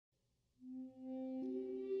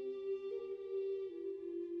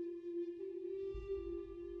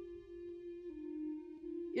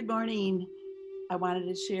Good morning. I wanted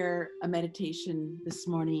to share a meditation this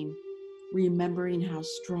morning, remembering how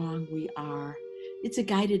strong we are. It's a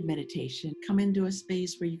guided meditation. Come into a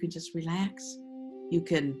space where you can just relax. You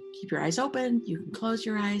can keep your eyes open, you can close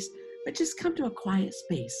your eyes, but just come to a quiet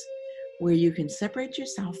space where you can separate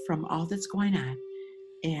yourself from all that's going on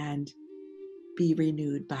and be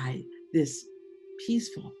renewed by this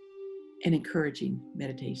peaceful and encouraging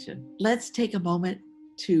meditation. Let's take a moment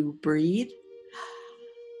to breathe.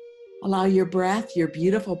 Allow your breath, your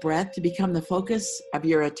beautiful breath, to become the focus of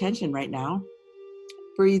your attention right now.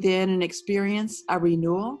 Breathe in and experience a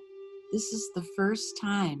renewal. This is the first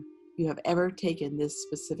time you have ever taken this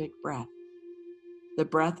specific breath. The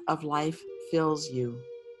breath of life fills you.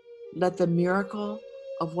 Let the miracle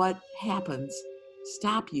of what happens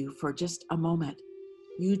stop you for just a moment.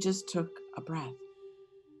 You just took a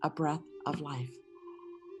breath of life.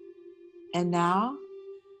 And now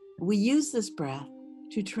we use this breath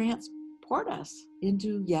to transport us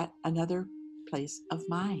into yet another place of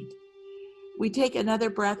mind. We take another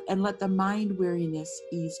breath and let the mind weariness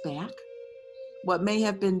ease back. What may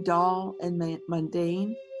have been dull and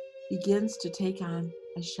mundane begins to take on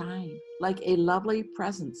a shine, like a lovely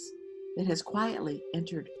presence that has quietly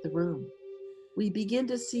entered the room. We begin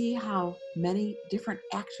to see how many different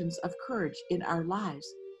actions of courage in our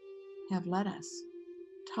lives have led us,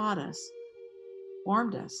 taught us,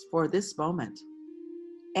 formed us for this moment.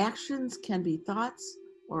 Actions can be thoughts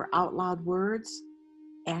or out loud words.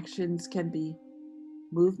 Actions can be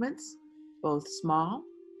movements, both small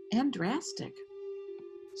and drastic.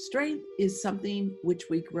 Strength is something which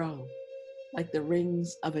we grow, like the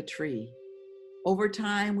rings of a tree. Over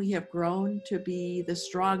time, we have grown to be the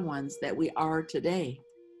strong ones that we are today.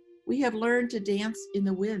 We have learned to dance in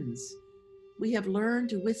the winds. We have learned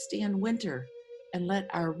to withstand winter and let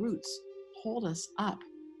our roots hold us up.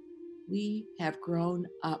 We have grown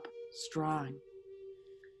up strong.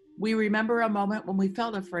 We remember a moment when we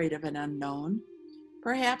felt afraid of an unknown.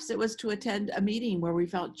 Perhaps it was to attend a meeting where we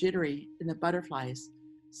felt jittery and the butterflies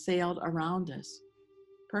sailed around us.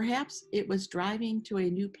 Perhaps it was driving to a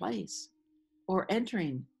new place or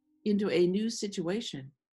entering into a new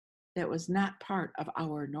situation that was not part of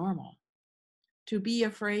our normal. To be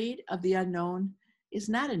afraid of the unknown is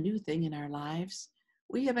not a new thing in our lives.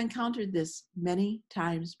 We have encountered this many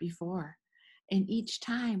times before, and each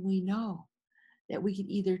time we know that we could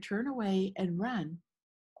either turn away and run,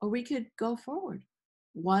 or we could go forward,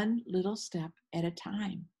 one little step at a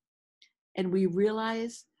time. And we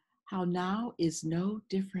realize how now is no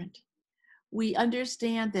different. We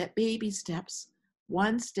understand that baby steps,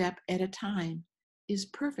 one step at a time, is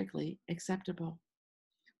perfectly acceptable.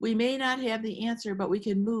 We may not have the answer, but we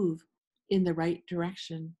can move in the right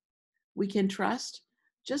direction. We can trust,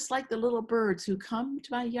 just like the little birds who come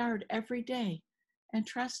to my yard every day and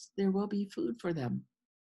trust there will be food for them.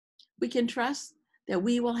 We can trust that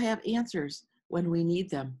we will have answers when we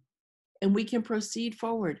need them, and we can proceed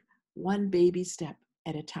forward one baby step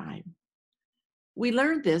at a time. We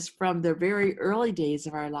learned this from the very early days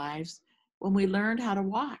of our lives when we learned how to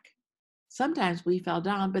walk. Sometimes we fell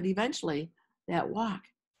down, but eventually that walk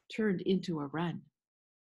turned into a run.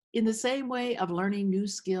 In the same way of learning new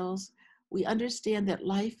skills, we understand that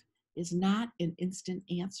life is not an instant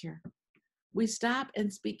answer. We stop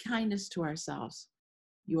and speak kindness to ourselves.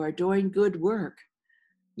 You are doing good work.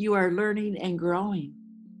 You are learning and growing.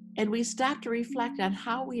 And we stop to reflect on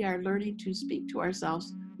how we are learning to speak to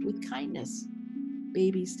ourselves with kindness.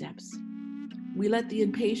 Baby steps. We let the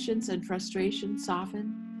impatience and frustration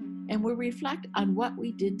soften, and we reflect on what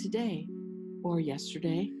we did today or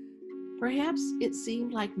yesterday. Perhaps it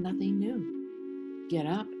seemed like nothing new. Get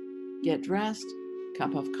up, get dressed,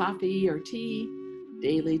 cup of coffee or tea,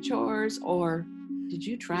 daily chores, or did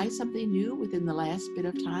you try something new within the last bit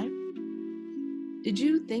of time? Did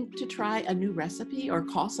you think to try a new recipe or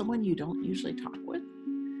call someone you don't usually talk with?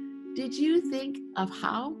 Did you think of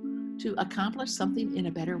how to accomplish something in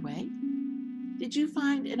a better way? Did you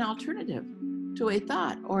find an alternative to a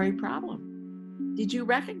thought or a problem? Did you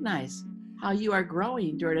recognize how you are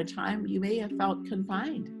growing during a time you may have felt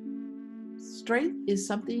confined? Strength is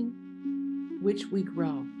something which we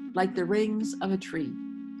grow, like the rings of a tree.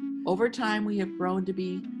 Over time, we have grown to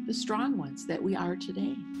be the strong ones that we are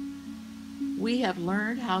today. We have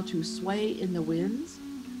learned how to sway in the winds.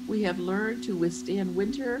 We have learned to withstand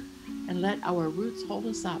winter and let our roots hold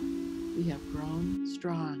us up. We have grown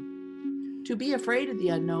strong. To be afraid of the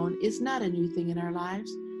unknown is not a new thing in our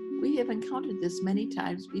lives. We have encountered this many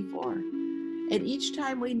times before. And each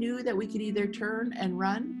time we knew that we could either turn and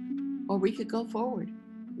run or we could go forward,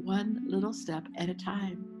 one little step at a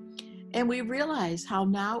time. And we realize how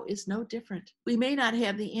now is no different. We may not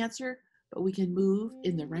have the answer, but we can move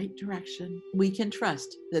in the right direction. We can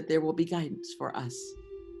trust that there will be guidance for us.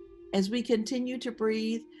 As we continue to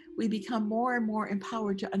breathe, we become more and more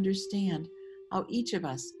empowered to understand how each of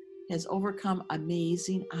us has overcome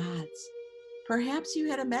amazing odds. Perhaps you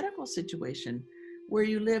had a medical situation where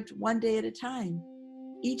you lived one day at a time.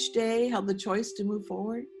 Each day held the choice to move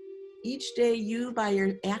forward. Each day you, by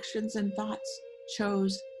your actions and thoughts,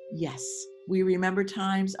 chose yes. We remember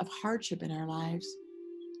times of hardship in our lives.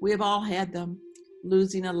 We have all had them: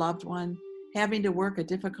 losing a loved one, having to work a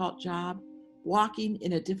difficult job, walking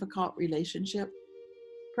in a difficult relationship.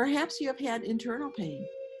 Perhaps you have had internal pain,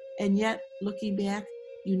 and yet, looking back,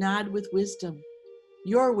 you nod with wisdom,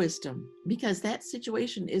 your wisdom, because that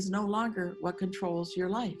situation is no longer what controls your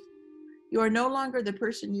life. You are no longer the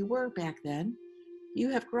person you were back then. You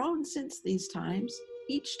have grown since these times,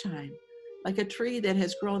 each time, like a tree that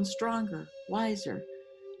has grown stronger, wiser.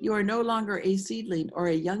 You are no longer a seedling or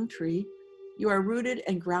a young tree. You are rooted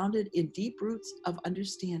and grounded in deep roots of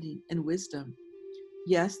understanding and wisdom.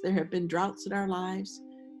 Yes, there have been droughts in our lives.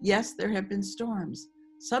 Yes, there have been storms,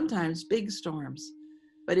 sometimes big storms.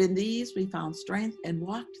 But in these, we found strength and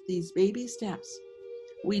walked these baby steps.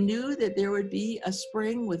 We knew that there would be a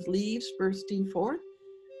spring with leaves bursting forth,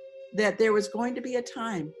 that there was going to be a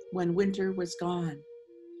time when winter was gone.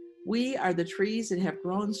 We are the trees that have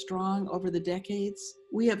grown strong over the decades.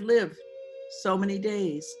 We have lived so many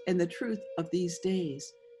days, and the truth of these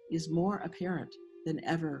days is more apparent than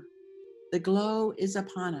ever. The glow is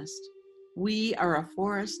upon us. We are a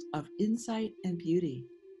forest of insight and beauty.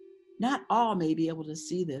 Not all may be able to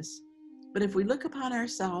see this, but if we look upon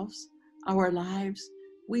ourselves, our lives,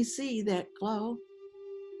 we see that glow.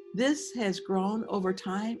 This has grown over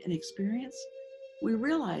time and experience. We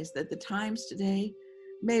realize that the times today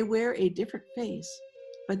may wear a different face,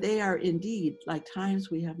 but they are indeed like times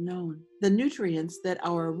we have known. The nutrients that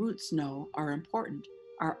our roots know are important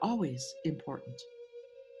are always important.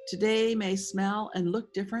 Today may smell and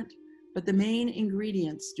look different, but the main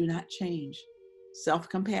ingredients do not change.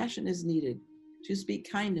 Self-compassion is needed to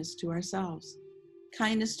speak kindness to ourselves,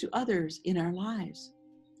 kindness to others in our lives.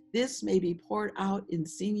 This may be poured out in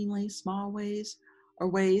seemingly small ways or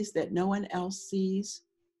ways that no one else sees.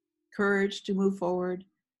 Courage to move forward,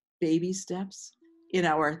 baby steps in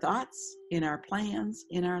our thoughts, in our plans,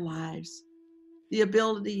 in our lives. The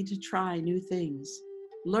ability to try new things,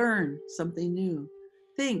 learn something new,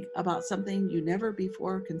 think about something you never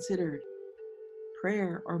before considered,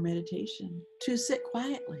 prayer or meditation, to sit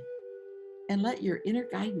quietly and let your inner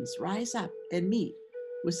guidance rise up and meet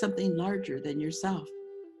with something larger than yourself.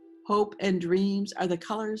 Hope and dreams are the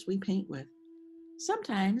colors we paint with.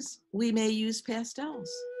 Sometimes we may use pastels,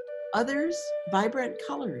 others vibrant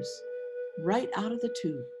colors right out of the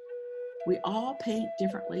tube. We all paint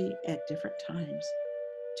differently at different times.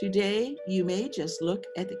 Today, you may just look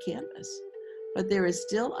at the canvas, but there is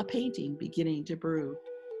still a painting beginning to brew.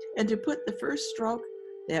 And to put the first stroke,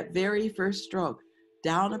 that very first stroke,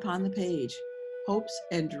 down upon the page, hopes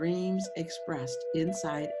and dreams expressed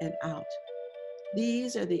inside and out.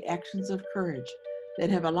 These are the actions of courage that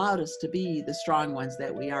have allowed us to be the strong ones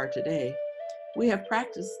that we are today. We have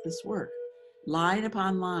practiced this work, line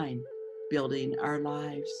upon line, building our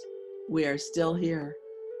lives. We are still here.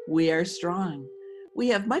 We are strong. We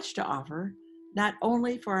have much to offer, not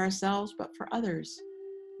only for ourselves, but for others.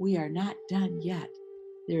 We are not done yet.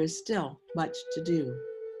 There is still much to do.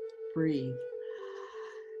 Breathe.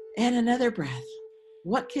 And another breath.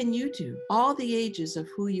 What can you do? All the ages of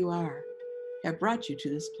who you are have brought you to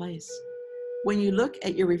this place. When you look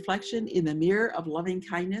at your reflection in the mirror of loving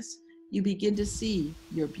kindness, you begin to see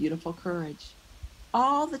your beautiful courage.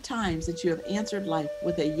 All the times that you have answered life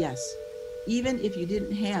with a yes, even if you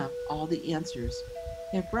didn't have all the answers,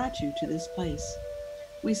 have brought you to this place.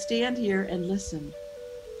 We stand here and listen.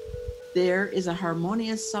 There is a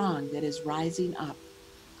harmonious song that is rising up.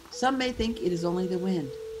 Some may think it is only the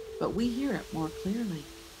wind, but we hear it more clearly.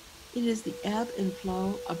 It is the ebb and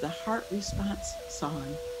flow of the heart response song.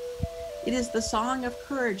 It is the song of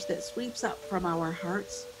courage that sweeps up from our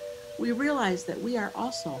hearts. We realize that we are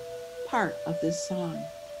also part of this song.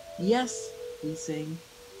 Yes, we sing.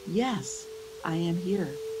 Yes, I am here.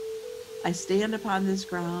 I stand upon this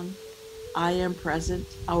ground. I am present.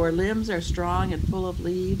 Our limbs are strong and full of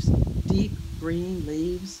leaves, deep green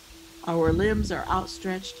leaves. Our limbs are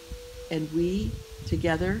outstretched, and we,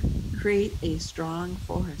 together, create a strong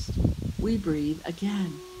forest. We breathe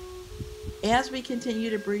again. As we continue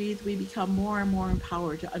to breathe, we become more and more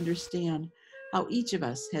empowered to understand how each of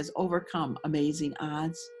us has overcome amazing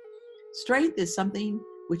odds. Strength is something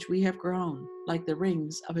which we have grown like the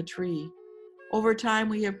rings of a tree. Over time,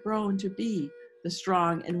 we have grown to be the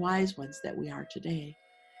strong and wise ones that we are today.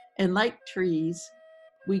 And like trees,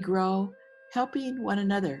 we grow helping one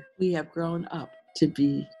another. We have grown up to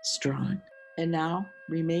be strong. And now,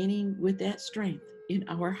 remaining with that strength in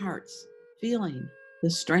our hearts, feeling the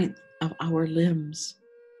strength of our limbs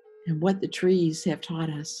and what the trees have taught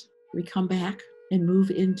us, we come back and move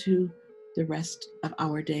into the rest of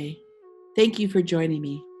our day. Thank you for joining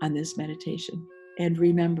me on this meditation. And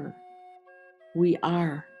remember, we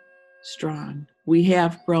are strong. We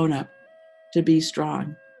have grown up to be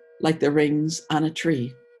strong, like the rings on a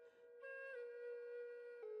tree.